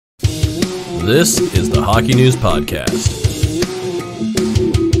This is the Hockey News Podcast.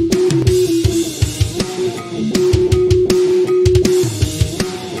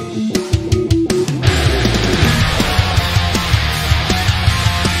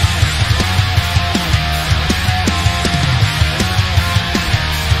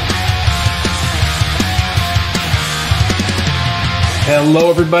 Hello,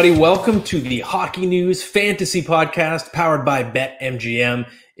 everybody. Welcome to the Hockey News Fantasy Podcast, powered by BetMGM.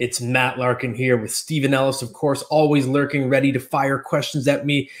 It's Matt Larkin here with Steven Ellis, of course, always lurking, ready to fire questions at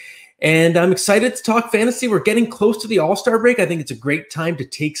me. And I'm excited to talk fantasy. We're getting close to the All-Star break. I think it's a great time to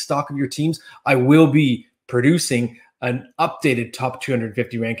take stock of your teams. I will be producing an updated top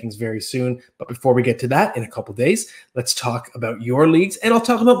 250 rankings very soon. But before we get to that, in a couple days, let's talk about your leagues. And I'll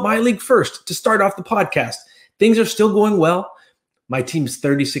talk about my league first to start off the podcast. Things are still going well. My team's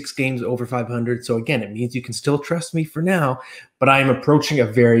 36 games over 500. So again, it means you can still trust me for now, but I am approaching a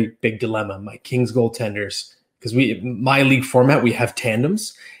very big dilemma. My Kings goaltenders, because my league format, we have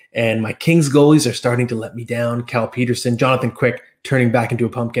tandems, and my Kings goalies are starting to let me down. Cal Peterson, Jonathan Quick, turning back into a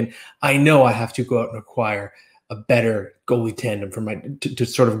pumpkin. I know I have to go out and acquire a better goalie tandem for to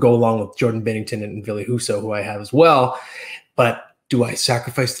sort of go along with Jordan Binnington and Ville Husso, who I have as well. But do I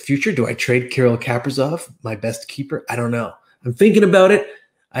sacrifice the future? Do I trade Kirill Kaprizov, my best keeper? I don't know. I'm thinking about it.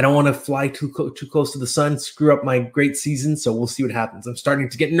 I don't want to fly too close to the sun, screw up my great season, so we'll see what happens. I'm starting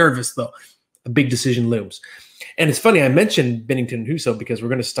to get nervous, though. A big decision looms. And it's funny, I mentioned Binnington and Husso because we're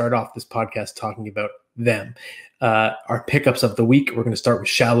going to start off this podcast talking about them. Our pickups of the week, we're going to start with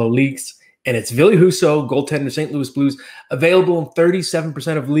shallow leagues, and it's Ville Husso, goaltender, St. Louis Blues, available in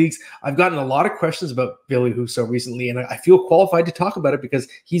 37% of leagues. I've gotten a lot of questions about Ville Husso recently, and I feel qualified to talk about it because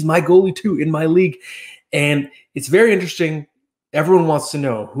he's my goalie, too, in my league. And it's very interesting. Everyone wants to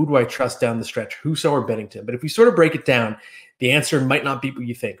know, who do I trust down the stretch, Husso or Binnington? But if we sort of break it down, the answer might not be what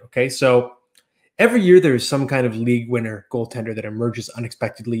you think, okay? So every year there is some kind of league winner goaltender that emerges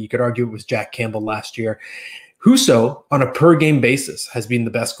unexpectedly. You could argue it was Jack Campbell last year. Husso, on a per-game basis, has been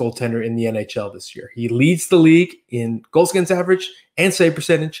the best goaltender in the NHL this year. He leads the league in goals against average and save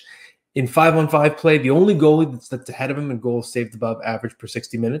percentage. In 5-on-5 play, the only goalie that's ahead of him in goals saved above average per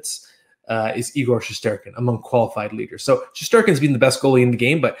 60 minutes is Igor Shesterkin among qualified leaders. So Shesterkin's been the best goalie in the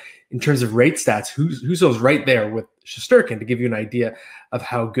game, but in terms of rate stats, Husso's right there with Shesterkin to give you an idea of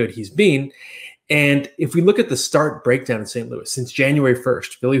how good he's been. And if we look at the start breakdown in St. Louis, since January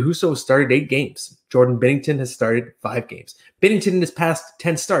 1st, Ville Husso has started 8 games. Jordan Binnington has started 5 games. Binnington in his past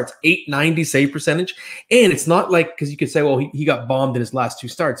 10 starts, 890 save percentage. And it's not like, because you could say, well, he got bombed in his last 2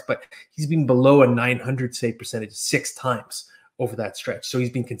 starts, but he's been below a 900 save percentage 6 times over that stretch. So he's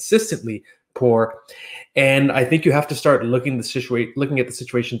been consistently poor. And I think you have to start looking at the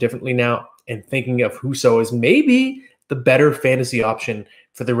situation differently now and thinking of Husso as maybe the better fantasy option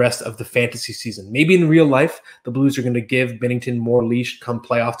for the rest of the fantasy season. Maybe in real life, the Blues are going to give Binnington more leash come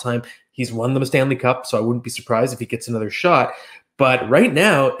playoff time. He's won them a Stanley Cup, so I wouldn't be surprised if he gets another shot. But right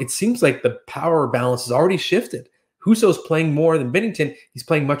now, it seems like the power balance has already shifted. Husso's playing more than Binnington. He's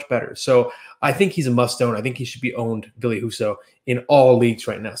playing much better. So I think he's a must-own. I think he should be owned, Ville Husso, in all leagues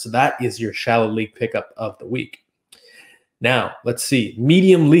right now. So that is your shallow league pickup of the week. Now, let's see.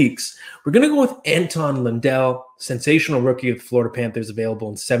 Medium leagues. We're going to go with Anton Lundell, sensational rookie of the Florida Panthers, available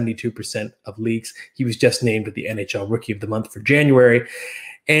in 72% of leagues. He was just named the NHL Rookie of the Month for January.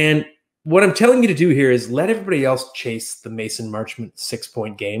 And what I'm telling you to do here is let everybody else chase the Mason Marchment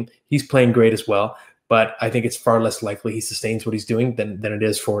 6-point game. He's playing great as well. But I think it's far less likely he sustains what he's doing than it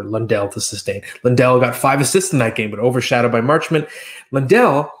is for Lundell to sustain. Lundell got 5 assists in that game, but overshadowed by Marchment.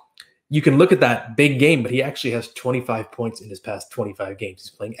 Lundell, you can look at that big game, but he actually has 25 points in his past 25 games. He's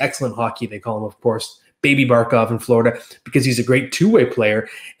playing excellent hockey. They call him, of course, Baby Barkov in Florida because he's a great two-way player.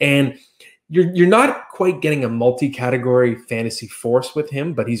 And you're not quite getting a multi-category fantasy force with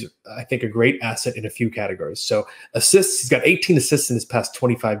him, but he's, I think, a great asset in a few categories. So assists, he's got 18 assists in his past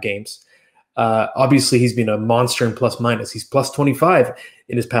 25 games. Obviously, he's been a monster in plus minus. He's plus 25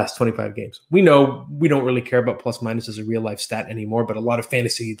 in his past 25 games. We know we don't really care about plus minus as a real life stat anymore, but a lot of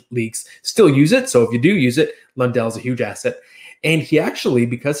fantasy leagues still use it. So if you do use it, Lundell's a huge asset. And he actually,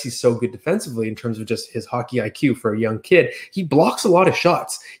 because he's so good defensively in terms of just his hockey IQ for a young kid, he blocks a lot of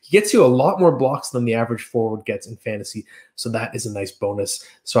shots. He gets you a lot more blocks than the average forward gets in fantasy. So that is a nice bonus.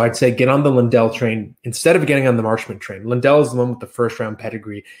 So I'd say get on the Lundell train instead of getting on the Marchment train. Lundell is the one with the first-round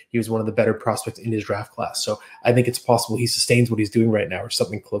pedigree. He was one of the better prospects in his draft class. So I think it's possible he sustains what he's doing right now or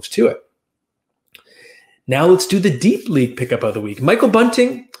something close to it. Now let's do the deep league pickup of the week. Michael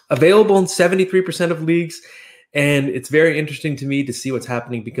Bunting, available in 73% of leagues. And it's very interesting to me to see what's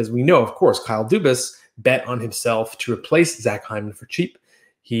happening because we know, of course, Kyle Dubas bet on himself to replace Zach Hyman for cheap.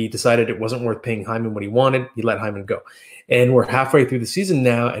 He decided it wasn't worth paying Hyman what he wanted. He let Hyman go. And we're halfway through the season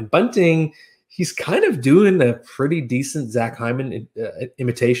now, and Bunting, he's kind of doing a pretty decent Zach Hyman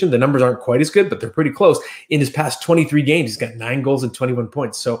imitation. The numbers aren't quite as good, but they're pretty close. In his past 23 games, he's got 9 goals and 21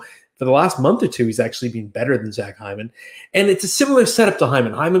 points. So for the last month or two, he's actually been better than Zach Hyman. And it's a similar setup to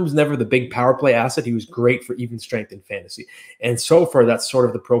Hyman. Hyman was never the big power play asset. He was great for even strength in fantasy. And so far, that's sort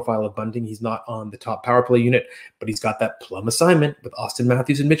of the profile of Bunting. He's not on the top power play unit, but he's got that plum assignment with Austin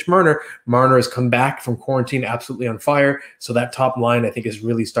Matthews and Mitch Marner. Marner has come back from quarantine absolutely on fire. So that top line, I think, is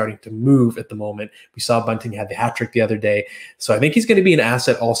really starting to move at the moment. We saw Bunting had the hat trick the other day. So I think he's going to be an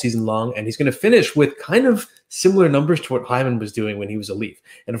asset all season long, and he's going to finish with kind of similar numbers to what Hyman was doing when he was a Leaf.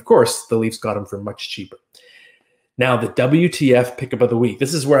 And of course, the Leafs got him for much cheaper. Now, the WTF pickup of the week.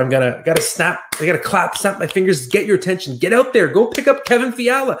 This is where I'm gotta snap my fingers, get your attention. Get out there. Go pick up Kevin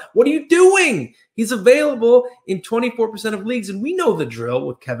Fiala. What are you doing? He's available in 24% of leagues, and we know the drill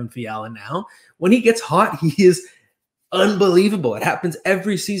with Kevin Fiala now. When he gets hot, he is unbelievable. It happens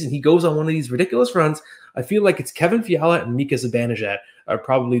every season. He goes on one of these ridiculous runs. I feel like it's Kevin Fiala and Mika Zibanejad are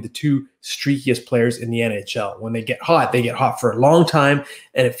probably the two streakiest players in the NHL. When they get hot for a long time,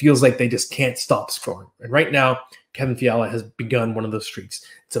 and it feels like they just can't stop scoring. And right now, Kevin Fiala has begun one of those streaks.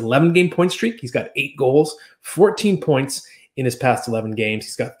 It's an 11-game point streak. He's got 8 goals, 14 points in his past 11 games.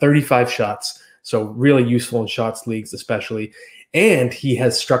 He's got 35 shots, so really useful in shots leagues especially. And he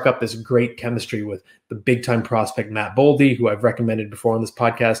has struck up this great chemistry with the big-time prospect Matt Boldy, who I've recommended before on this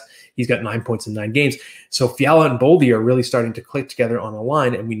podcast. He's got 9 points in 9 games. So Fiala and Boldy are really starting to click together on a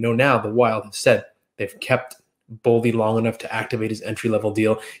line, and we know now the Wild have said they've kept Boldy long enough to activate his entry-level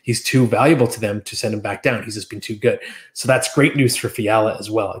deal. He's too valuable to them to send him back down. He's just been too good. So that's great news for Fiala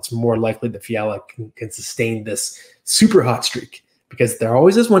as well. It's more likely that Fiala can sustain this super hot streak, because there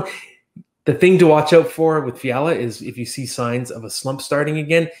always is one. The thing to watch out for with Fiala is if you see signs of a slump starting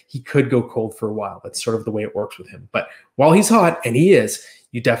again, he could go cold for a while. That's sort of the way it works with him. But while he's hot, and he is,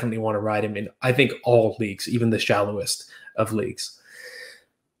 you definitely want to ride him in, I think, all leagues, even the shallowest of leagues.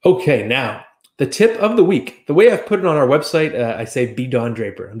 Okay, now, the tip of the week. The way I've put it on our website, I say be Don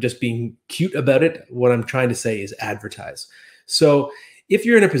Draper. I'm just being cute about it. What I'm trying to say is advertise. So if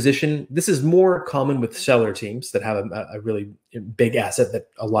you're in a position, this is more common with seller teams that have a really big asset that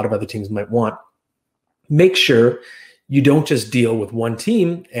a lot of other teams might want. Make sure you don't just deal with one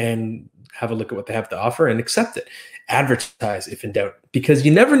team and have a look at what they have to offer and accept it. Advertise if in doubt, because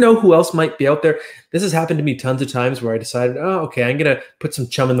you never know who else might be out there. This has happened to me tons of times where I decided, oh, okay, I'm going to put some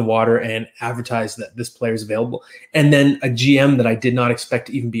chum in the water and advertise that this player is available. And then a GM that I did not expect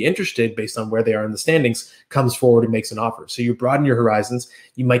to even be interested based on where they are in the standings comes forward and makes an offer. So you broaden your horizons.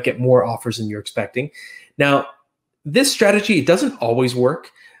 You might get more offers than you're expecting. Now, this strategy, it doesn't always work.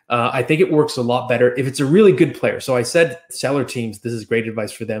 I think it works a lot better if it's a really good player. So I said seller teams, this is great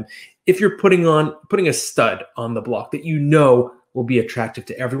advice for them. If you're putting a stud on the block that you know will be attractive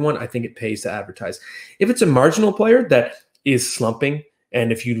to everyone, I think it pays to advertise. If it's a marginal player that is slumping,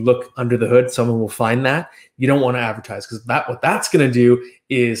 and if you look under the hood, someone will find that, you don't want to advertise, because what that's going to do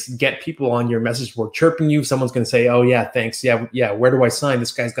is get people on your message board chirping you. Someone's going to say, oh, yeah, thanks. Yeah, where do I sign?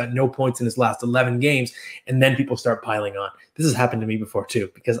 This guy's got no points in his last 11 games. And then people start piling on. This has happened to me before,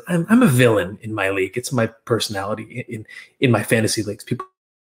 too, because I'm a villain in my league. It's my personality in my fantasy leagues. People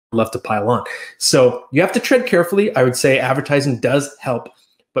love to pile on. So you have to tread carefully. I would say advertising does help,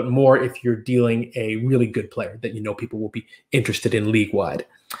 but more if you're dealing a really good player that you know people will be interested in league-wide.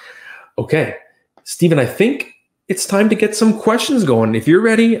 Okay, Steven, I think it's time to get some questions going. If you're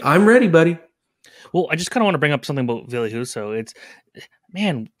ready, I'm ready, buddy. Well, I just kind of want to bring up something about Ville Husso.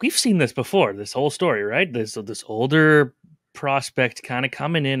 Man, we've seen this before, this whole story, right? This older prospect kind of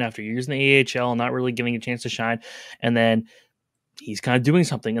coming in after years in the AHL, not really giving a chance to shine, and then he's kind of doing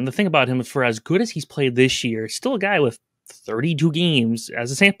something. And the thing about him is, for as good as he's played this year, it's still a guy with 32 games as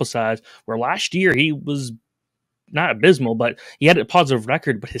a sample size, where last year he was not abysmal, but he had a positive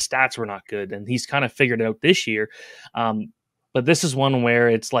record, but his stats were not good. And he's kind of figured it out this year. But this is one where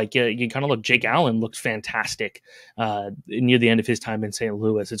it's like, you kind of look, Jake Allen looked fantastic near the end of his time in St.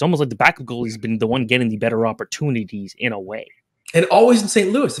 Louis. It's almost like the backup goalie's been the one getting the better opportunities in a way. And always in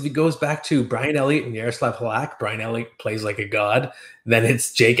St. Louis, if he goes back to Brian Elliott and Yaroslav Halak, Brian Elliott plays like a god. Then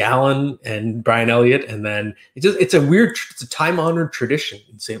it's Jake Allen and Brian Elliott, and then it's a time-honored tradition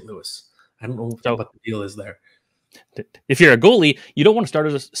in St. Louis. I don't know what the deal is there. If you're a goalie, you don't want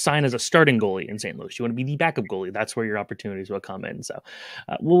to sign as a starting goalie in St. Louis. You want to be the backup goalie. That's where your opportunities will come in. So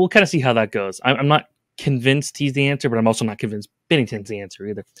we'll kind of see how that goes. I'm not convinced he's the answer, but I'm also not convinced Binnington's the answer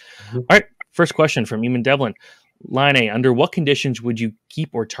either. Mm-hmm. All right, first question from Eamon Devlin. Laine, under what conditions would you keep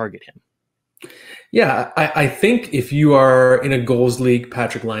or target him? Yeah, I think if you are in a goals league,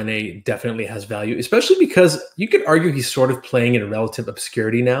 Patrik Laine definitely has value, especially because you could argue he's sort of playing in relative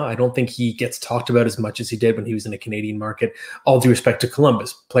obscurity now. I don't think he gets talked about as much as he did when he was in the Canadian market. All due respect to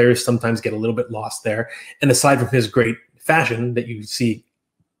Columbus, players sometimes get a little bit lost there. And aside from his great fashion that you see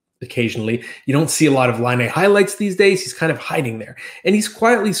occasionally, you don't see a lot of Laine highlights these days. He's kind of hiding there. And he's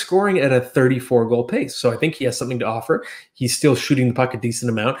quietly scoring at a 34 goal pace. So I think he has something to offer. He's still shooting the puck a decent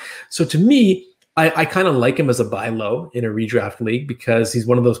amount. So to me, I kind of like him as a buy low in a redraft league because he's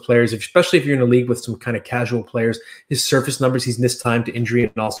one of those players, especially if you're in a league with some kind of casual players, his surface numbers, he's missed time to injury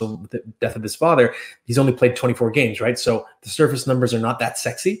and also the death of his father. He's only played 24 games, right? So the surface numbers are not that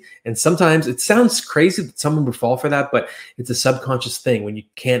sexy. And sometimes it sounds crazy that someone would fall for that, but it's a subconscious thing when you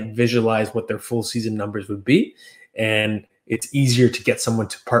can't visualize what their full season numbers would be. And it's easier to get someone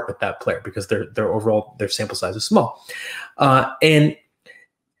to part with that player because their overall, their sample size is small. And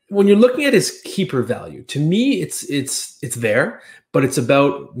when you're looking at his keeper value, to me, it's there, but it's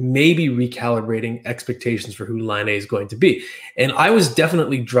about maybe recalibrating expectations for who Laine is going to be. And I was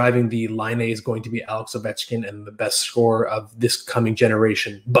definitely driving the Laine is going to be Alex Ovechkin and the best scorer of this coming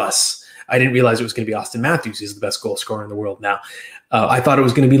generation bus. I didn't realize it was going to be Austin Matthews. He's the best goal scorer in the world now. I thought it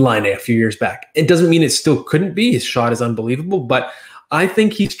was going to be Laine a few years back. It doesn't mean it still couldn't be. His shot is unbelievable, but I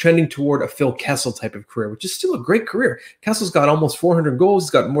think he's trending toward a Phil Kessel type of career, which is still a great career. Kessel's got almost 400 goals.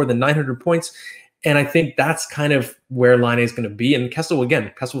 He's got more than 900 points. And I think that's kind of where Laine is going to be. And Kessel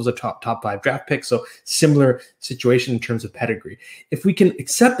was a top 5 draft pick. So similar situation in terms of pedigree. If we can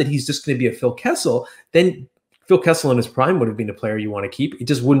accept that he's just going to be a Phil Kessel, then Phil Kessel in his prime would have been a player you want to keep. It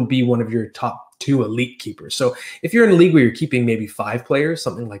just wouldn't be one of your top 2 elite keepers. So if you're in a league where you're keeping maybe 5 players,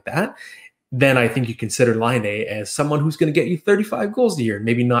 something like that, then I think you consider Laine as someone who's going to get you 35 goals a year,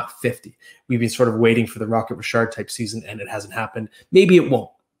 maybe not 50. We've been sort of waiting for the Rocket Richard type season, and it hasn't happened. Maybe it won't,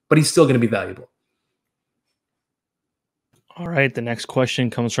 but he's still going to be valuable. All right, the next question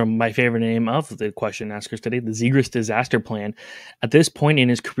comes from my favorite name of the question askers today, the Zegras Disaster Plan. At this point in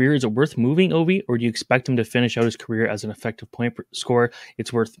his career, is it worth moving Ovi, or do you expect him to finish out his career as an effective point scorer?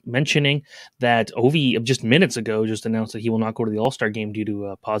 It's worth mentioning that Ovi, just minutes ago, just announced that he will not go to the All-Star game due to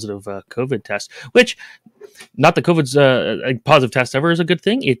a positive COVID test, which, not that COVID's a positive test ever is a good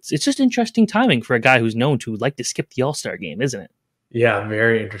thing. It's just interesting timing for a guy who's known to like to skip the All-Star game, isn't it? Yeah,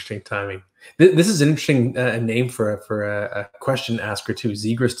 very interesting timing. This is an interesting name for a question asker too.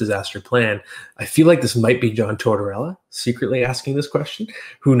 Zegras Disaster Plan. I feel like this might be John Tortorella secretly asking this question.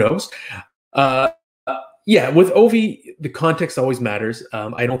 Who knows? Yeah, with Ovi, the context always matters.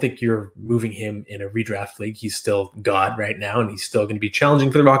 I don't think you're moving him in a redraft league. He's still God right now, and he's still going to be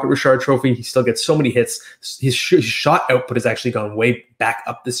challenging for the Rocket Richard Trophy. He still gets so many hits. His shot output has actually gone way back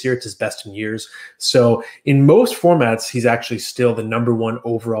up this year. It's his best in years. So in most formats, he's actually still the #1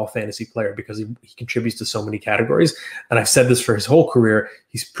 overall fantasy player because he contributes to so many categories. And I've said this for his whole career.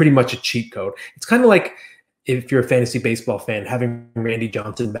 He's pretty much a cheat code. It's kind of like, if you're a fantasy baseball fan, having Randy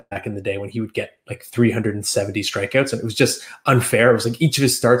Johnson back in the day when he would get like 370 strikeouts, and it was just unfair. It was like each of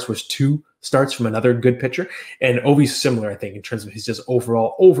his starts was 2 starts from another good pitcher. And Ovi's similar, I think, in terms of his just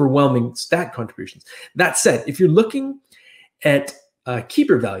overall overwhelming stat contributions. That said, if you're looking at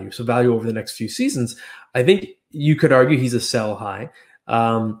keeper value, so value over the next few seasons, I think you could argue he's a sell high.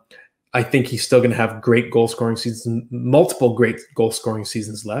 I think he's still going to have great goal scoring seasons, multiple great goal scoring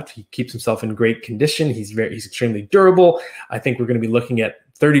seasons left. He keeps himself in great condition. He's extremely durable. I think we're going to be looking at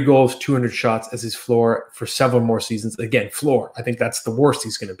 30 goals, 200 shots as his floor for several more seasons. Again, floor. I think that's the worst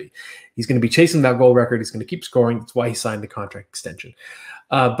he's going to be. He's going to be chasing that goal record. He's going to keep scoring. That's why he signed the contract extension.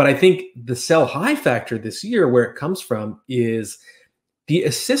 But I think the sell high factor this year, where it comes from, is the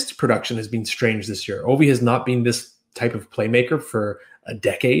assist production has been strange this year. Ovi has not been this type of playmaker for a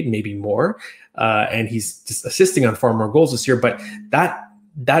decade, maybe more. And he's just assisting on far more goals this year. But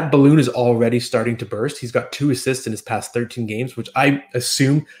that balloon is already starting to burst. He's got 2 assists in his past 13 games, which I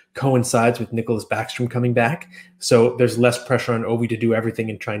assume coincides with Nicholas Backstrom coming back. So there's less pressure on Ovi to do everything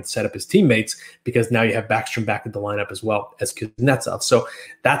and try and set up his teammates, because now you have Backstrom back in the lineup as well as Kuznetsov. So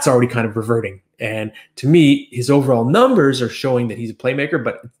that's already kind of reverting. And to me, his overall numbers are showing that he's a playmaker,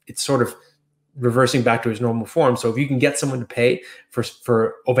 but it's sort of reversing back to his normal form. So if you can get someone to pay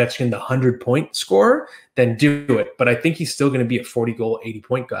for Ovechkin, the 100-point scorer, then do it. But I think he's still going to be a 40-goal,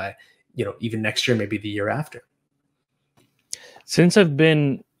 80-point guy, even next year, maybe the year after. Since I've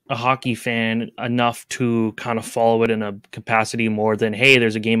been a hockey fan enough to kind of follow it in a capacity more than, hey,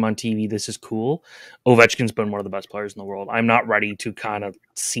 there's a game on TV, this is cool, Ovechkin's been one of the best players in the world. I'm not ready to kind of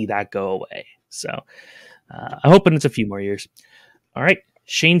see that go away. So I'm hoping it's a few more years. All right.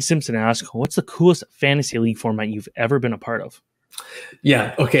 Shane Simpson asks, what's the coolest fantasy league format you've ever been a part of?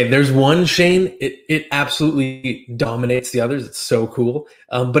 Yeah. Okay. There's one, Shane. It absolutely dominates the others. It's so cool.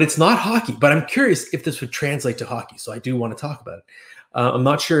 But it's not hockey. But I'm curious if this would translate to hockey. So I do want to talk about it. I'm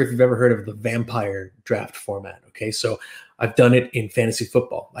not sure if you've ever heard of the vampire draft format. Okay. So I've done it in fantasy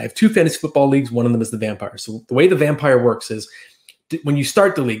football. I have 2 fantasy football leagues. One of them is the vampire. So the way the vampire works is when you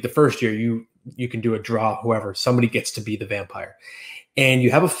start the league, the first year, you can do a draw, whoever, somebody gets to be the vampire. And you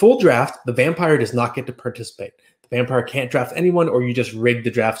have a full draft. The vampire does not get to participate. The vampire can't draft anyone, or you just rig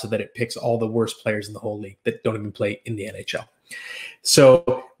the draft so that it picks all the worst players in the whole league that don't even play in the NHL.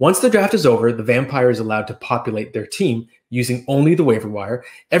 So once the draft is over, the vampire is allowed to populate their team using only the waiver wire.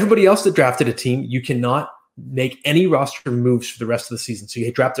 Everybody else that drafted a team, you cannot make any roster moves for the rest of the season. So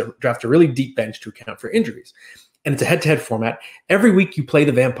you draft a really deep bench to account for injuries. And it's a head-to-head format. Every week you play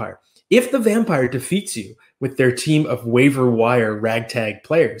the vampire. If the vampire defeats you with their team of waiver wire ragtag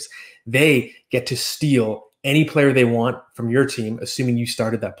players, they get to steal any player they want from your team, assuming you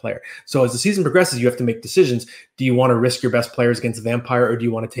started that player. So as the season progresses, you have to make decisions. Do you want to risk your best players against the vampire, or do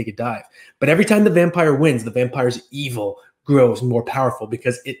you want to take a dive? But every time the vampire wins, the vampire's evil grows more powerful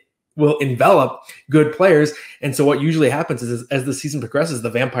because it will envelop good players. And so what usually happens is as the season progresses, the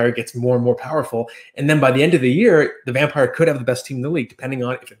vampire gets more and more powerful. And then by the end of the year, the vampire could have the best team in the league, depending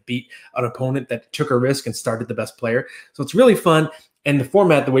on if it beat an opponent that took a risk and started the best player. So it's really fun. And the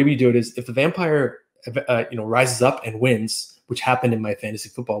format, the way we do it is if the vampire rises up and wins, which happened in my fantasy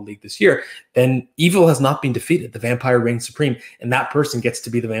football league this year, then evil has not been defeated. The vampire reigns supreme, and that person gets to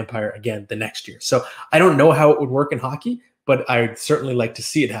be the vampire again the next year. So I don't know how it would work in hockey, but I'd certainly like to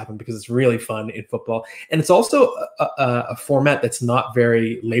see it happen because it's really fun in football. And it's also a format that's not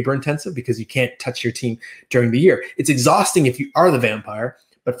very labor intensive because you can't touch your team during the year. It's exhausting if you are the vampire,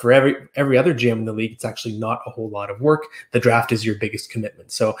 but for every other GM in the league, it's actually not a whole lot of work. The draft is your biggest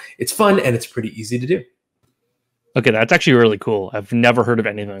commitment. So it's fun and it's pretty easy to do. Okay, that's actually really cool. I've never heard of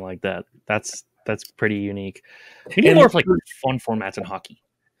anything like that. That's pretty unique. We need more of like fun formats in hockey.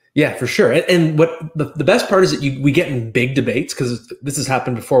 Yeah, for sure. And what the best part is that we get in big debates because this has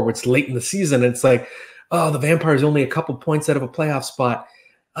happened before where it's late in the season and it's like, oh, the vampire is only a couple points out of a playoff spot.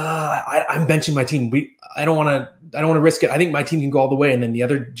 I'm benching my team. I don't want to risk it. I think my team can go all the way. And then the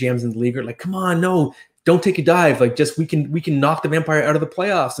other GMs in the league are like, come on, no, don't take a dive. Like just we can knock the vampire out of the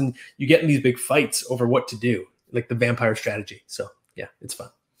playoffs. And you get in these big fights over what to do, like the vampire strategy. So yeah, it's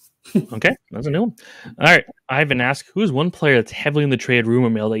fun. Okay, that's a new one. All right, Ivan asks, who's one player that's heavily in the trade rumor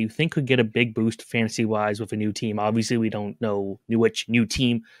mill that you think could get a big boost fantasy-wise with a new team? Obviously, we don't know which new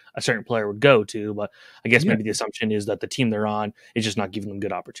team a certain player would go to, but I guess maybe the assumption is that the team they're on is just not giving them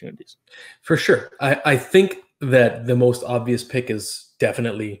good opportunities. For sure. I think that the most obvious pick is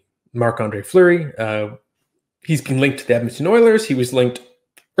definitely Marc-Andre Fleury. He's been linked to the Edmonton Oilers. He was linked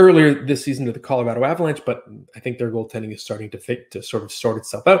earlier this season to the Colorado Avalanche, but I think their goaltending is starting to sort of sort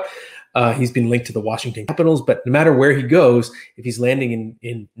itself out. He's been linked to the Washington Capitals, but no matter where he goes, if he's landing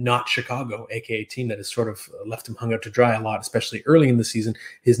in not Chicago, aka a team that has sort of left him hung out to dry a lot, especially early in the season,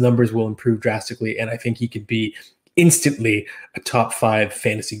 his numbers will improve drastically, and I think he could be instantly a top 5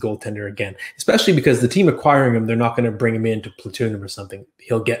 fantasy goaltender again, especially because the team acquiring him, they're not going to bring him in to platoon him or something.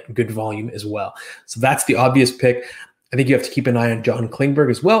 He'll get good volume as well. So that's the obvious pick. I think you have to keep an eye on John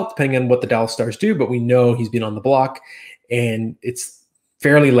Klingberg as well, depending on what the Dallas Stars do, but we know he's been on the block, and it's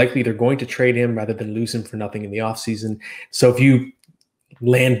fairly likely they're going to trade him rather than lose him for nothing in the offseason. So if you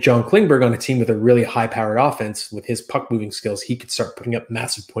land John Klingberg on a team with a really high-powered offense with his puck-moving skills, he could start putting up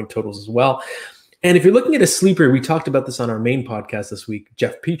massive point totals as well. And if you're looking at a sleeper, we talked about this on our main podcast this week,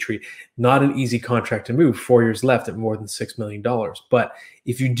 Jeff Petrie, not an easy contract to move, 4 years left at more than $6 million. But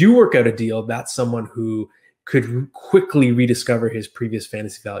if you do work out a deal, that's someone who could quickly rediscover his previous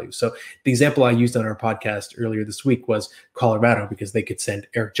fantasy value. So the example I used on our podcast earlier this week was Colorado, because they could send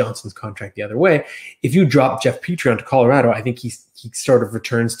Eric Johnson's contract the other way. If you drop Jeff Petrie onto Colorado, I think he sort of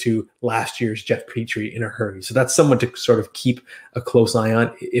returns to last year's Jeff Petrie in a hurry. So that's someone to sort of keep a close eye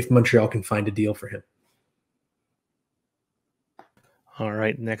on if Montreal can find a deal for him. All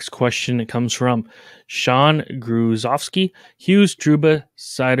right, next question. It comes from Sean Gruzovsky. Hughes, Trouba,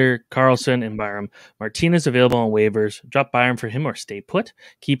 Sider, Carlson, and Byram. Martinez available on waivers. Drop Byram for him or stay put.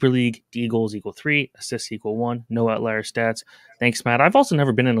 Keeper league, D goals equal 3, assists equal 1, no outlier stats. Thanks, Matt. I've also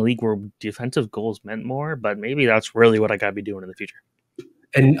never been in a league where defensive goals meant more, but maybe that's really what I got to be doing in the future.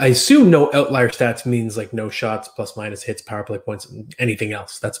 And I assume no outlier stats means like no shots, plus minus hits, power play points, anything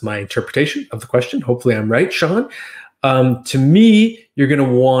else. That's my interpretation of the question. Hopefully I'm right, Sean. To me, you're going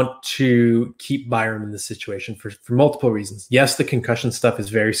to want to keep Byram in this situation for multiple reasons. Yes, the concussion stuff is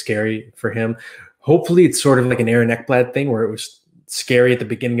very scary for him. Hopefully, it's sort of like an Aaron Ekblad thing where it was scary at the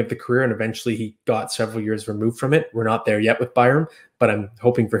beginning of the career, and eventually he got several years removed from it. We're not there yet with Byram, but I'm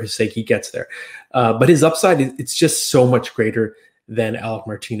hoping for his sake he gets there. But his upside, it's just so much greater than Alec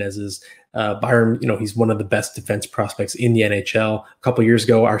Martinez's. Byram, he's one of the best defense prospects in the NHL. A couple of years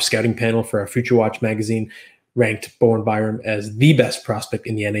ago, our scouting panel for our Future Watch magazine ranked Bowen Byram as the best prospect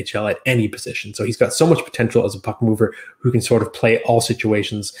in the NHL at any position. So he's got so much potential as a puck mover who can sort of play all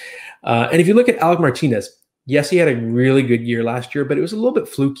situations. And if you look at Alec Martinez, yes, he had a really good year last year, but it was a little bit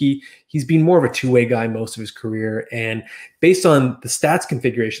fluky. He's been more of a two-way guy most of his career. And based on the stats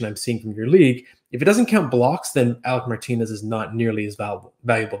configuration I'm seeing from your league, if it doesn't count blocks, then Alec Martinez is not nearly as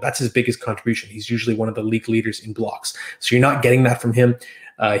valuable. That's his biggest contribution. He's usually one of the league leaders in blocks. So you're not getting that from him.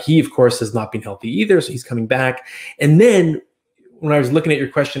 He, of course, has not been healthy either, so he's coming back. And then when I was looking at your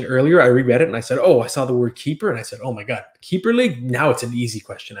question earlier, I reread it and I said, I saw the word keeper. And I said, oh my God, keeper league? Now it's an easy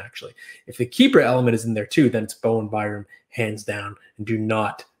question, actually. If the keeper element is in there too, then it's Bowen Byram, hands down. And do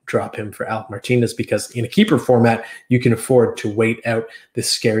not drop him for Alec Martinez, because in a keeper format, you can afford to wait out this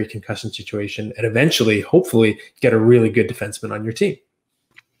scary concussion situation and eventually, hopefully, get a really good defenseman on your team.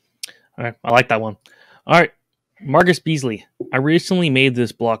 All right. I like that one. All right. Marcus Beasley, I recently made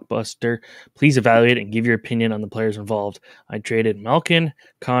this blockbuster. Please evaluate and give your opinion on the players involved. I traded Malkin,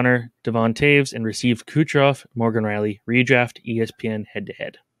 Connor, Devon Taves, and received Kucherov, Morgan Riley, redraft, ESPN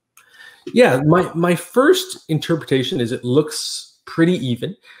head-to-head. Yeah, my first interpretation is it looks pretty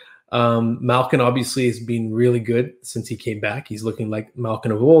even. Malkin obviously has been really good since he came back. He's looking like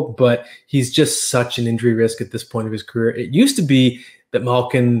Malkin of old, but he's just such an injury risk at this point of his career. It used to be that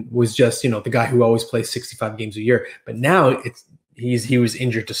Malkin was just, the guy who always plays 65 games a year, but now he was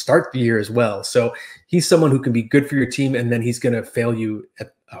injured to start the year as well. So he's someone who can be good for your team, and then he's going to fail you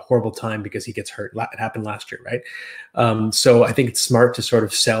at a horrible time because he gets hurt. It happened last year, right? So I think it's smart to sort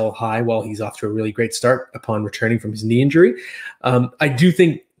of sell high while he's off to a really great start upon returning from his knee injury. I do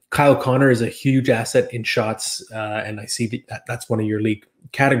think Kyle Connor is a huge asset in shots, and I see that's one of your league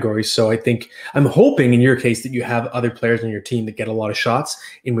categories. So I'm hoping in your case that you have other players on your team that get a lot of shots,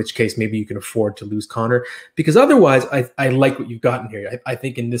 in which case maybe you can afford to lose Connor, because otherwise I like what you've gotten here. I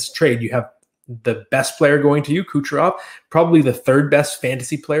think in this trade you have the best player going to you, Kucherov, probably the third best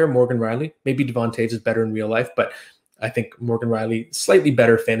fantasy player, Morgan Riley. Maybe Devon Taves is better in real life, but I think Morgan Riley, slightly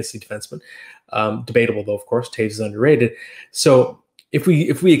better fantasy defenseman. Debatable though, of course. Taves is underrated. So if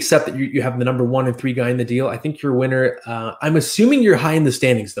we accept that you have the number 1 and 3 guy in the deal, I think you're a winner. I'm assuming you're high in the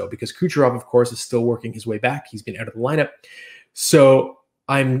standings though, because Kucherov, of course, is still working his way back. He's been out of the lineup. So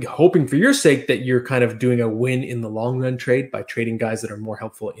I'm hoping for your sake that you're kind of doing a win in the long run trade by trading guys that are more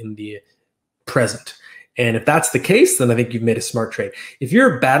helpful in the present. And if that's the case, then I think you've made a smart trade. If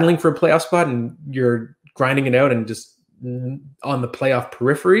you're battling for a playoff spot and you're grinding it out and just on the playoff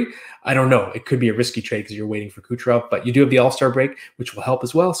periphery, I don't know. It could be a risky trade because you're waiting for Kucherov, but you do have the All-Star break, which will help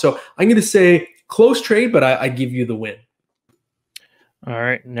as well. So I'm going to say close trade, but I give you the win. All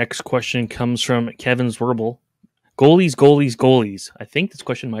right. Next question comes from Kevin Zwerble. Goalies. I think this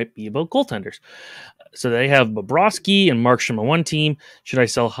question might be about goaltenders. So they have Bobrovsky and Markstrom on one team. Should I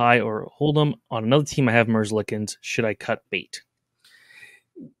sell high or hold them? On another team, I have Merzlikins. Should I cut bait?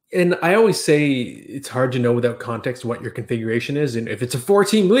 And I always say it's hard to know without context what your configuration is. And if it's a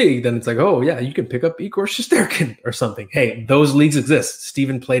 4-team league, then it's like, oh, yeah, you can pick up Igor Shesterkin or something. Hey, those leagues exist.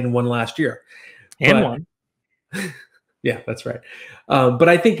 Steven played in one last year. And won. Yeah, that's right. But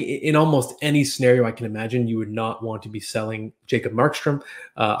I think in almost any scenario I can imagine, you would not want to be selling Jacob Markstrom.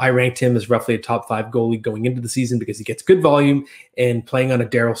 I ranked him as roughly a top 5 goalie going into the season because he gets good volume, and playing on a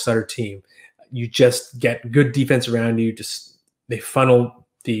Daryl Sutter team, you just get good defense around you. They funnel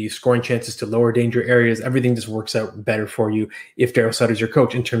the scoring chances to lower danger areas. Everything just works out better for you if Daryl Sutter's your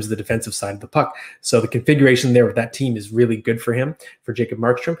coach in terms of the defensive side of the puck. So the configuration there with that team is really good for him, for Jacob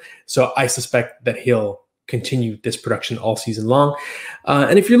Markstrom. So I suspect that he'll continue this production all season long.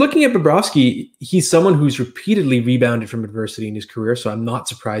 And if you're looking at Bobrovsky, he's someone who's repeatedly rebounded from adversity in his career. So I'm not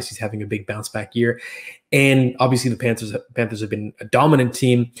surprised he's having a big bounce back year. And obviously the Panthers have been a dominant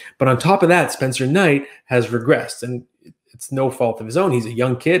team. But on top of that, Spencer Knight has regressed. And it's no fault of his own. He's a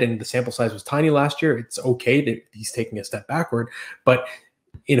young kid, and the sample size was tiny last year. It's okay that he's taking a step backward. But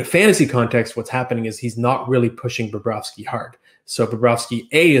in a fantasy context, what's happening is he's not really pushing Bobrovsky hard. So Bobrovsky,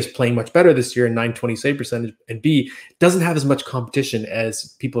 A, is playing much better this year, 920 save percentage, and B, doesn't have as much competition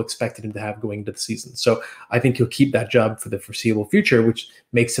as people expected him to have going into the season. So I think he'll keep that job for the foreseeable future, which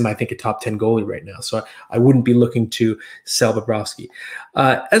makes him, I think, a top 10 goalie right now. So I wouldn't be looking to sell Bobrovsky.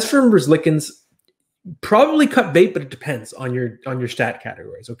 As for Merzlikins, probably cut bait, but it depends on your stat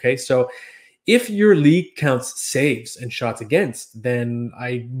categories. Okay, so if your league counts saves and shots against, then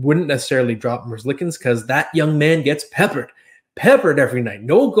I wouldn't necessarily drop Merzlikins because that young man gets peppered. peppered every night.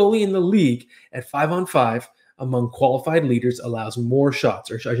 No goalie in the league at 5-on-5 among qualified leaders allows more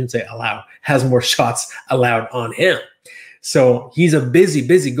shots, or I shouldn't say allow, has more shots allowed on him. So he's a busy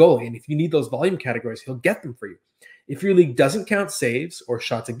goalie. And if you need those volume categories, he'll get them for you. If your league doesn't count saves or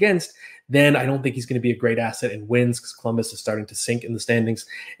shots against, then I don't think he's going to be a great asset in wins, because Columbus is starting to sink in the standings.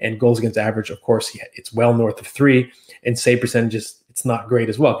 And goals against average, of course, it's well north of 3. And save percentages, it's not great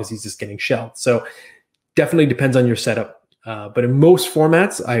as well, because he's just getting shelled. So definitely depends on your setup. But in most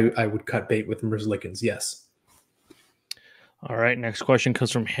formats, I would cut bait with Merzlikins, yes. All right, next question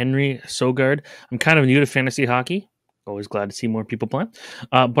comes from Henry Sogard. I'm kind of new to fantasy hockey. Always glad to see more people play.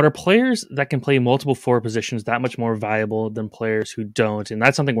 But are players that can play multiple forward positions that much more valuable than players who don't? And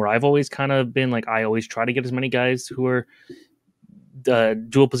that's something where I've always kind of been like, I always try to get as many guys who are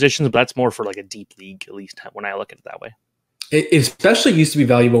dual positions, but that's more for like a deep league, at least when I look at it that way. It especially used to be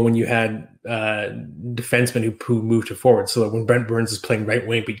valuable when you had defensemen who moved to forward. So when Brent Burns is playing right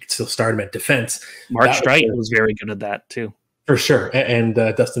wing, but you could still start him at defense. Mark Streit was very good at that too. For sure. And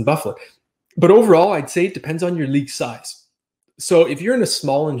Dustin Buffalo. But overall, I'd say it depends on your league size. So if you're in a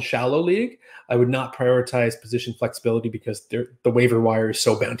small and shallow league, I would not prioritize position flexibility, because the waiver wire is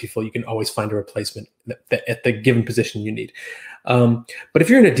so bountiful. You can always find a replacement at the given position you need. But if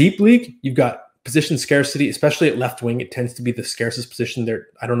you're in a deep league, you've got position scarcity, especially at left wing. It tends to be the scarcest position there.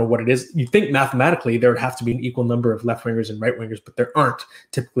 I don't know what it is. You think mathematically there would have to be an equal number of left wingers and right wingers, but there aren't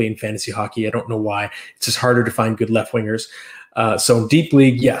typically in fantasy hockey. I don't know why. It's just harder to find good left wingers. So in deep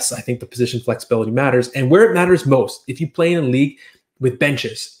league, yes, I think the position flexibility matters. And where it matters most, if you play in a league with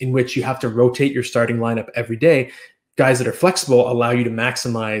benches in which you have to rotate your starting lineup every day, guys that are flexible allow you to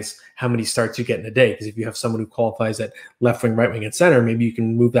maximize how many starts you get in a day. Because if you have someone who qualifies at left wing, right wing, and center, maybe you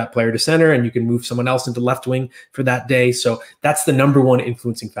can move that player to center and you can move someone else into left wing for that day. So that's the number one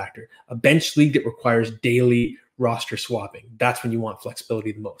influencing factor. A bench league that requires daily roster swapping, that's when you want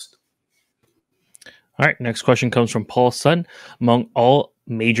flexibility the most. All right, next question comes from Paul Sutton. Among all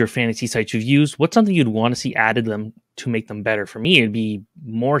major fantasy sites you've used, what's something you'd want to see added them to make them better? For me, it'd be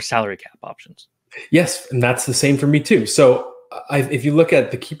more salary cap options. Yes, and that's the same for me too. So if you look at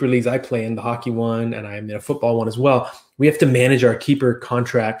the keeper leagues I play in, the hockey one, and I'm in a football one as well, we have to manage our keeper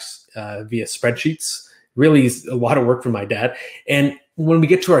contracts via spreadsheets. Really is a lot of work for my dad. And when we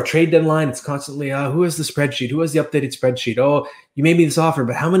get to our trade deadline, it's constantly, who has the spreadsheet? Who has the updated spreadsheet? Oh, you made me this offer,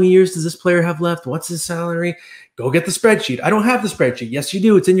 but how many years does this player have left? What's his salary? Go get the spreadsheet. I don't have the spreadsheet. Yes, you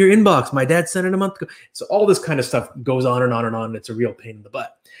do. It's in your inbox. My dad sent it a month ago. So all this kind of stuff goes on and on and on. And it's a real pain in the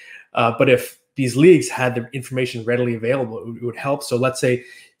butt. But if these leagues had the information readily available, it would help. So let's say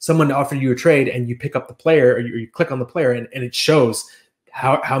someone offered you a trade and you pick up the player, or you click on the player and it shows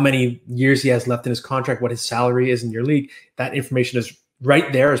how many years he has left in his contract, what his salary is in your league. That information is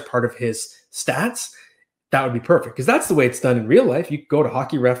right there as part of his stats. That would be perfect, because that's the way it's done in real life. You go to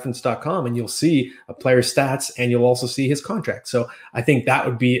hockeyreference.com and you'll see a player's stats and you'll also see his contract. So I think that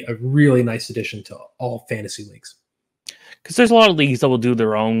would be a really nice addition to all fantasy leagues. Because there's a lot of leagues that will do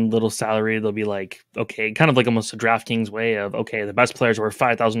their own little salary. They'll be like, okay, kind of like almost a DraftKings way of, okay, the best players were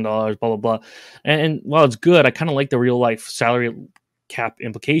 $5,000, blah, blah, blah. And while it's good, I kind of like the real life salary cap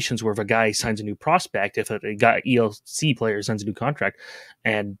implications where if a guy signs a new prospect, if a guy ELC player signs a new contract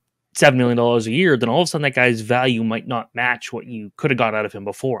and $7 million a year, then all of a sudden that guy's value might not match what you could have got out of him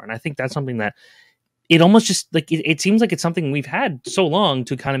before. And I think that's something that it almost just like, it seems like it's something we've had so long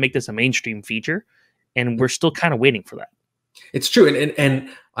to kind of make this a mainstream feature. And we're still kind of waiting for that. It's true. And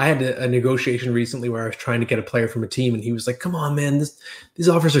I had a negotiation recently where I was trying to get a player from a team and he was like, come on, man, these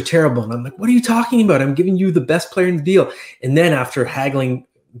offers are terrible. And I'm like, what are you talking about? I'm giving you the best player in the deal. And then after haggling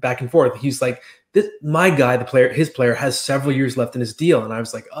back and forth, he's like, my guy, his player has several years left in his deal. And I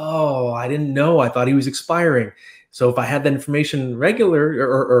was like, oh, I didn't know. I thought he was expiring. So if I had that information regular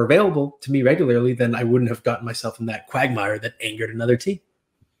or available to me regularly, then I wouldn't have gotten myself in that quagmire that angered another team.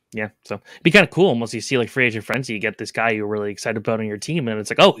 Yeah, so it'd be kind of cool almost. You see like free agent frenzy, you get this guy you're really excited about on your team, and it's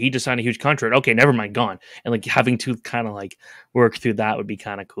like, oh, he just signed a huge contract. Okay, never mind, gone. And like having to kind of like work through that would be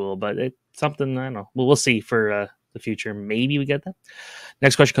kind of cool. But it's something, I don't know. Well, we'll see for the future. Maybe we get that.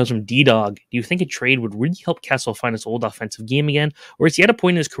 Next question comes from D-Dog. Do you think a trade would really help Kessel find his old offensive game again? Or is he at a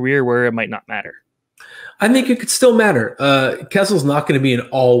point in his career where it might not matter? I think it could still matter. Kessel's not going to be an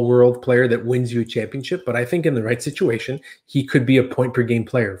all-world player that wins you a championship, but I think in the right situation, he could be a point-per-game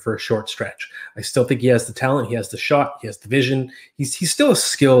player for a short stretch. I still think he has the talent, he has the shot, he has the vision. He's still a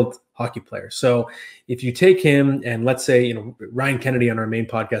skilled hockey player. So if you take him, and let's say, Ryan Kennedy on our main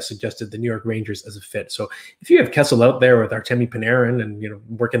podcast suggested the New York Rangers as a fit. So if you have Kessel out there with Artemi Panarin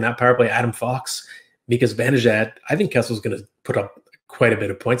and working that power play, Adam Fox, Mika Zibanejad, I think Kessel's going to put up quite a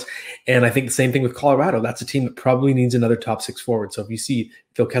bit of points. And I think the same thing with Colorado. That's a team that probably needs another top 6 forward. So if you see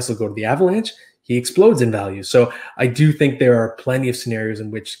Phil Kessel go to the Avalanche, he explodes in value. So I do think there are plenty of scenarios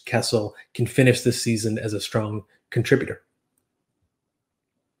in which Kessel can finish this season as a strong contributor.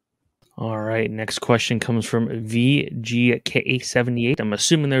 All right, next question comes from VGK78. I'm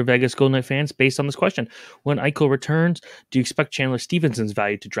assuming they're Vegas Golden Knight fans based on this question. When Eichel returns, do you expect Chandler Stephenson's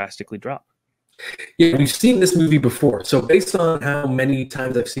value to drastically drop? Yeah, we've seen this movie before. So based on how many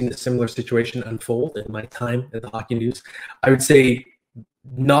times I've seen a similar situation unfold in my time at the Hockey News, I would say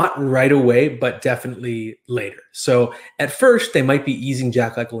not right away, but definitely later. So at first, they might be easing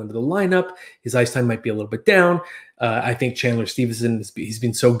Jack Eichel into the lineup. His ice time might be a little bit down. I think Chandler Stephenson, he's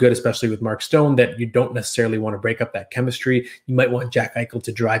been so good, especially with Mark Stone, that you don't necessarily want to break up that chemistry. You might want Jack Eichel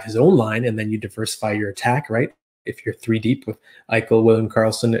to drive his own line, and then you diversify your attack, right? If you're 3 deep with Eichel, William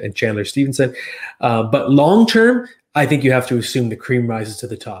Karlsson, and Chandler Stephenson. But long-term, I think you have to assume the cream rises to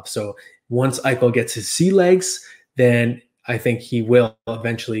the top. So once Eichel gets his sea legs, then I think he will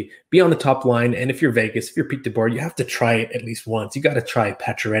eventually be on the top line. And if you're Vegas, if you're Pete DeBoer, you have to try it at least once. You got to try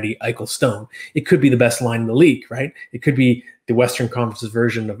Pacioretty, Eichel, Stone. It could be the best line in the league, right? It could be the Western Conference's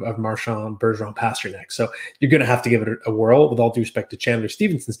version of Marchand, Bergeron, Pasternak. So you're going to have to give it a whirl. With all due respect to Chandler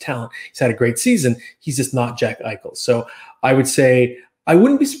Stephenson's talent, he's had a great season. He's just not Jack Eichel. So I would say I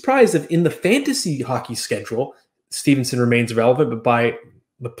wouldn't be surprised if in the fantasy hockey schedule, Stephenson remains relevant, but by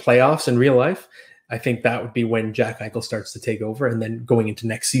the playoffs in real life, I think that would be when Jack Eichel starts to take over. And then going into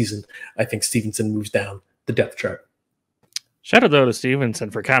next season, I think Stephenson moves down the depth chart. Shout out though to Stephenson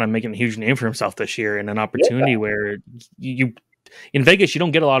for kind of making a huge name for himself this year and an opportunity where you in Vegas, you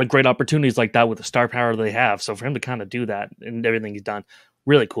don't get a lot of great opportunities like that with the star power they have. So for him to kind of do that and everything he's done,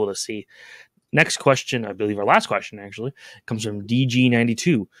 really cool to see. Next question, I believe our last question actually, comes from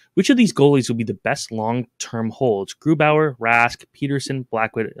DG92. Which of these goalies will be the best long-term holds? Grubauer, Rask, Peterson,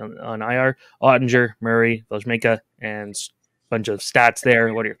 Blackwood on IR, Ottinger, Murray, Velzmenka, and a bunch of stats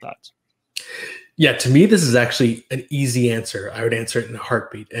there. What are your thoughts? Yeah, to me, this is actually an easy answer. I would answer it in a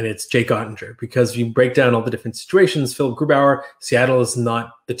heartbeat, and it's Jake Ottinger, because if you break down all the different situations, Phil Grubauer, Seattle is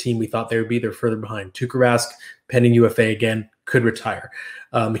not the team we thought they would be. They're further behind. Tuukka Rask, pending UFA again, could retire.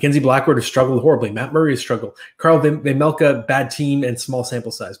 Mackenzie Blackwood has struggled horribly. Matt Murray has struggled. Carl Vejmelka, bad team and small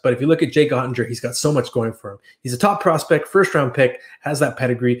sample size. But if you look at Jake Ottinger, he's got so much going for him. He's a top prospect, first-round pick, has that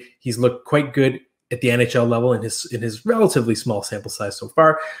pedigree. He's looked quite good at the NHL level in his relatively small sample size so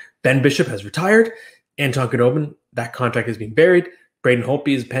far. Ben Bishop has retired. Anton Khudobin, that contract has been buried. Braden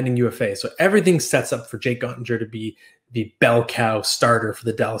Holtby is pending UFA. So everything sets up for Jake Ottinger to be the bell cow starter for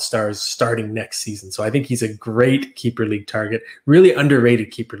the Dallas Stars starting next season. So I think he's a great keeper league target, really underrated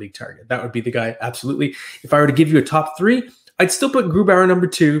keeper league target. That would be the guy, absolutely. If I were to give you a top 3, I'd still put Grubauer number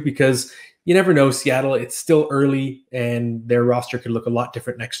 2, because you never know, Seattle, it's still early and their roster could look a lot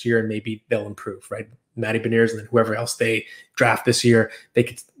different next year and maybe they'll improve, right? Matty Beniers and then whoever else they draft this year,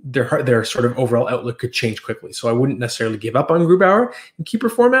 their sort of overall outlook could change quickly. So I wouldn't necessarily give up on Grubauer in keeper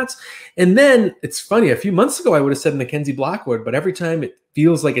formats. And then it's funny, a few months ago I would have said Mackenzie Blackwood, but every time it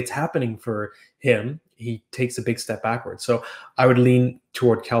feels like it's happening for him, he takes a big step backwards. So I would lean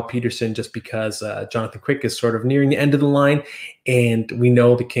toward Cal Peterson just because Jonathan Quick is sort of nearing the end of the line. And we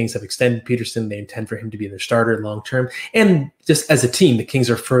know the Kings have extended Peterson. They intend for him to be their starter long-term. And just as a team, the Kings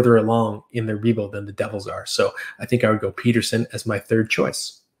are further along in their rebuild than the Devils are. So I think I would go Peterson as my 3rd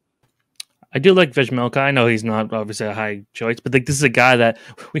choice. I do like Vejmelka. I know he's not obviously a high choice, but like this is a guy that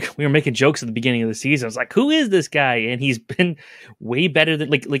we were making jokes at the beginning of the season. I was like, who is this guy? And he's been way better than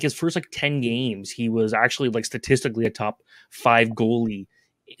like his first 10 games. He was actually like statistically a top 5 goalie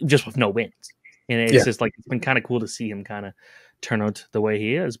just with no wins. And it's just like, it's been kind of cool to see him kind of turn out the way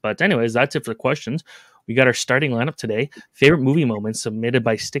he is. But anyways, that's it for the questions. We got our starting lineup today. Favorite movie moments submitted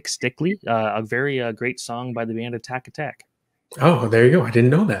by Stick Stickly, a very great song by the band Attack Attack. Oh, there you go. I didn't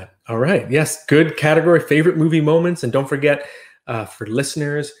know that. All right. Yes, good category, favorite movie moments. And don't forget, for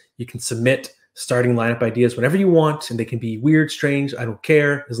listeners, you can submit starting lineup ideas whenever you want, and they can be weird, strange. I don't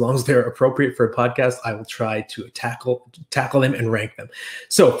care. As long as they're appropriate for a podcast, I will try to tackle them and rank them.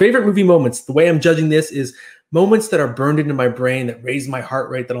 So favorite movie moments, the way I'm judging this is moments that are burned into my brain that raise my heart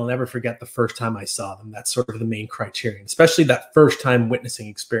rate that I'll never forget the first time I saw them. That's sort of the main criterion, especially that first time witnessing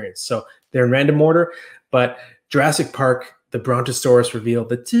experience. So they're in random order, but Jurassic Park, the Brontosaurus reveal,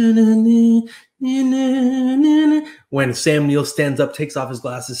 when Sam Neill stands up, takes off his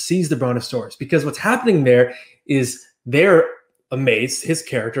glasses, sees the Brontosaurus. Because what's happening there is they're amazed. His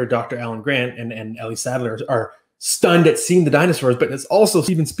character, Dr. Alan Grant and Ellie Sadler, are stunned at seeing the dinosaurs, but it's also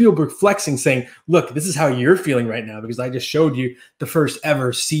Steven Spielberg flexing, saying, look, this is how you're feeling right now because I just showed you the first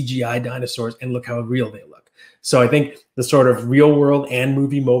ever CGI dinosaurs and look how real they look. So I think the sort of real world and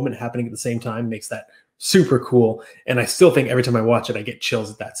movie moment happening at the same time makes that super cool. And I still think every time I watch it, I get chills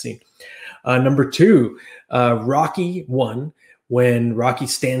at that scene. Number 2, Rocky 1, when Rocky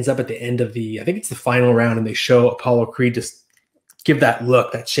stands up at the end of I think it's the final round, and they show Apollo Creed just give that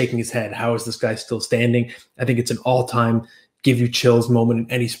look, that shaking his head. How is this guy still standing? I think it's an all-time give you chills moment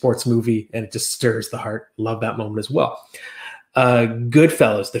in any sports movie, and it just stirs the heart. Love that moment as well.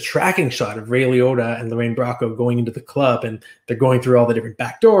 Goodfellas, the tracking shot of Ray Liotta and Lorraine Bracco going into the club, and they're going through all the different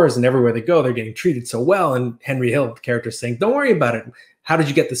back doors, and everywhere they go, they're getting treated so well. And Henry Hill, the character, saying, "Don't worry about it. How did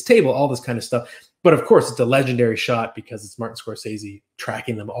you get this table?" All this kind of stuff. But of course, it's a legendary shot because it's Martin Scorsese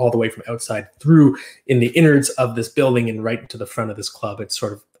tracking them all the way from outside through in the innards of this building and right to the front of this club. It's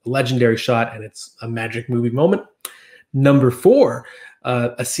sort of a legendary shot, and it's a magic movie moment. Number 4,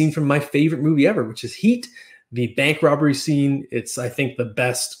 a scene from my favorite movie ever, which is Heat. The bank robbery scene, it's, I think, the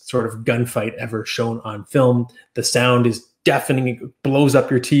best sort of gunfight ever shown on film. The sound is deafening, it blows up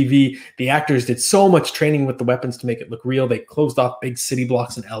your TV. The actors did so much training with the weapons to make it look real. They closed off big city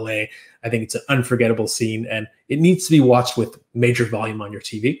blocks in LA. I think it's an unforgettable scene, and it needs to be watched with major volume on your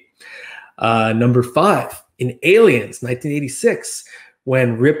TV. Number 5, in Aliens, 1986,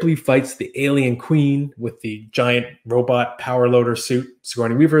 when Ripley fights the alien queen with the giant robot power loader suit,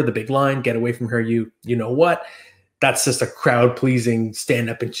 Sigourney Weaver, the big line, "Get away from her, you know what?" That's just a crowd-pleasing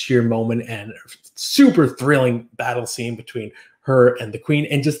stand-up and cheer moment, and a super thrilling battle scene between her and the queen,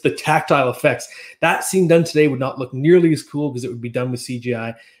 and just the tactile effects. That scene done today would not look nearly as cool because it would be done with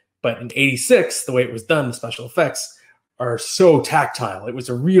CGI. But in 86, the way it was done, the special effects are so tactile. It was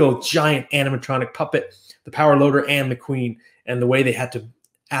a real giant animatronic puppet, the power loader and the queen, and the way they had to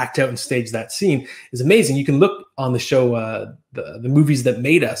act out and stage that scene is amazing. You can look on the show, the Movies That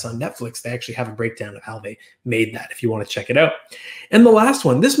Made Us on Netflix. They actually have a breakdown of how they made that if you want to check it out. And the last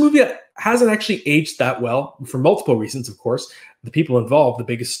one, this movie hasn't actually aged that well for multiple reasons, of course. The people involved, the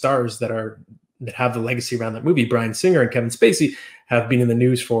biggest stars that have the legacy around that movie, Bryan Singer and Kevin Spacey, have been in the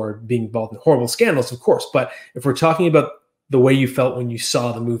news for being involved in horrible scandals, of course. But if we're talking about the way you felt when you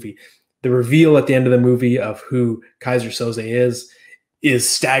saw the movie, the reveal at the end of the movie of who Kaiser Soze is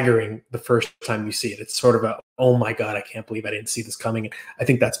staggering the first time you see it. It's sort of a, oh my God, I can't believe I didn't see this coming. And I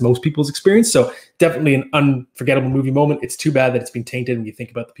think that's most people's experience. So definitely an unforgettable movie moment. It's too bad that it's been tainted when you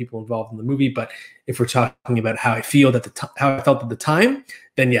think about the people involved in the movie. But if we're talking about how I feel how I felt at the time,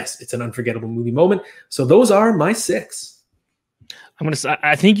 then yes, it's an unforgettable movie moment. So those are my 6.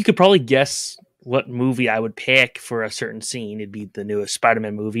 I think you could probably guess what movie I would pick for a certain scene. It'd be the newest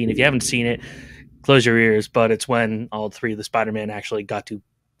Spider-Man movie. And if you haven't seen it, close your ears, but it's when all 3 of the Spider-Man actually got to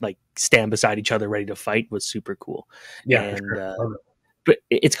like stand beside each other ready to fight. Was super cool. Yeah. And, sure. But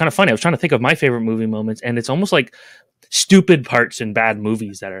it's kind of funny. I was trying to think of my favorite movie moments, and it's almost like stupid parts in bad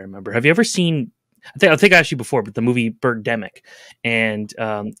movies that I remember. Have you ever seen, I think I asked you before, but the movie Birdemic, and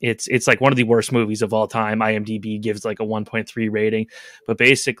it's like one of the worst movies of all time. IMDb gives like a 1.3 rating, but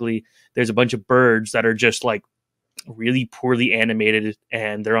basically there's a bunch of birds that are just like really poorly animated,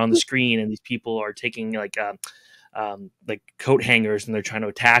 and they're on the screen, and these people are taking like coat hangers, and they're trying to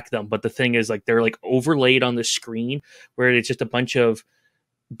attack them. But the thing is, like, they're like overlaid on the screen where it's just a bunch of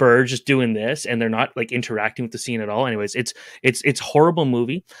birds just doing this, and they're not like interacting with the scene at all. Anyways, it's horrible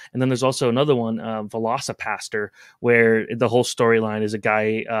movie. And then there's also another one, Velocipaster, where the whole storyline is a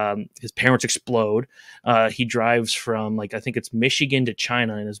guy, his parents explode. He drives from like, I think it's Michigan to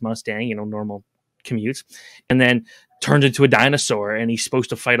China in his Mustang, normal commutes, and then turns into a dinosaur, and he's supposed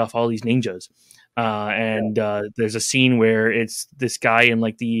to fight off all these ninjas. There's a scene where it's this guy in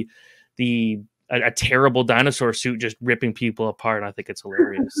like a terrible dinosaur suit just ripping people apart. I think it's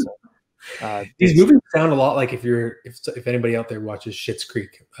hilarious. These movies sound a lot like if anybody out there watches Schitt's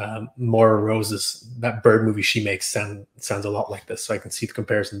Creek, Maura Rose's, that bird movie she makes sounds a lot like this. So I can see the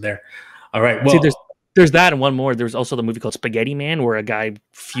comparison there. All right. Well, there's that and one more. There's also the movie called Spaghetti Man, where a guy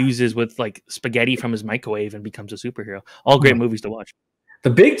fuses with like spaghetti from his microwave and becomes a superhero. All great movies to watch. The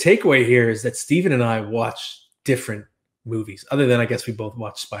big takeaway here is that Steven and I watch different movies, other than I guess we both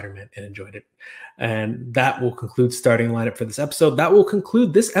watched Spider-Man and enjoyed it. And that will conclude starting lineup for this episode. That will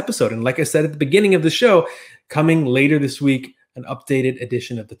conclude this episode. And like I said at the beginning of the show, coming later this week, an updated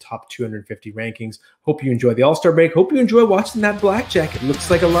edition of the top 250 rankings. Hope you enjoy the All-Star break. Hope you enjoy watching that blackjack. It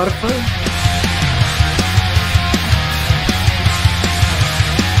looks like a lot of fun.